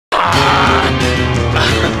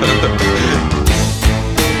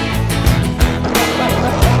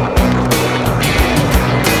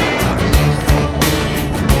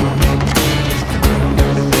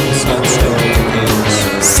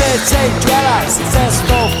quite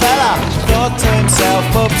successful fella thought to himself,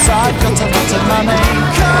 oops, I've got a lot of money.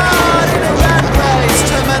 Caught in a rat race,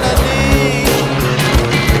 terminally.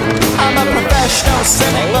 I'm a professional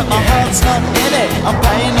cynic, but my heart's not in it. I'm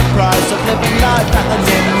paying the price of living life at the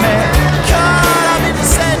limit. Caught up in the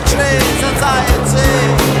centuries, anxiety.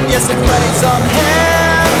 Yes, it preys on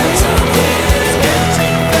him.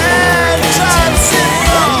 Then drives him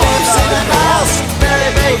wrong. Lives in a house,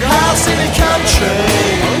 very big house in the country.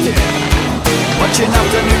 Watching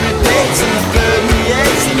afternoon repeats and the food he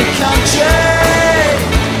eats in the country.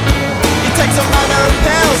 He takes a manner of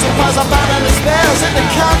pills and piles up bananas bills in the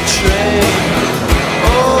country.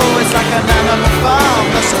 Oh, it's like an animal farm,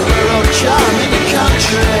 that's a rural charm in the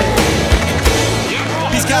country.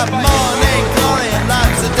 He's got morning glory and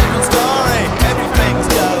life's a different story. Everything's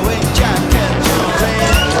going jack and Jory.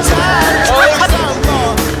 Time tries on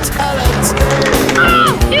mortality.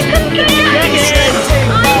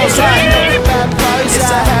 It's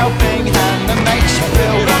a helping hand that makes you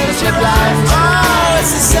feel wonders with life. Oh,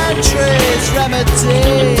 it's a century's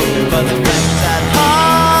remedy for the fact that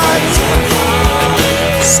heart.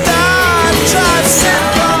 Star drive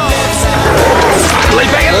simple.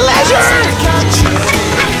 Sleeping at leisure.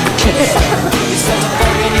 He's got a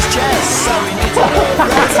bug in his chest, so he needs a little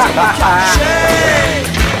rest in the country.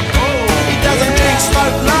 He doesn't drink,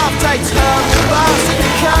 smoke, laugh, takes herbal baths in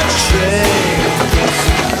the country.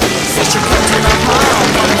 Such a continent of harm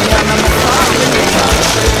on the animal farm in the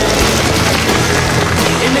country.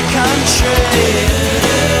 In the country.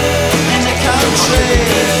 In the country.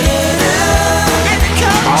 In the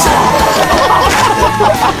country.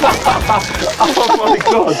 Oh my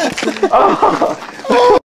god! Oh.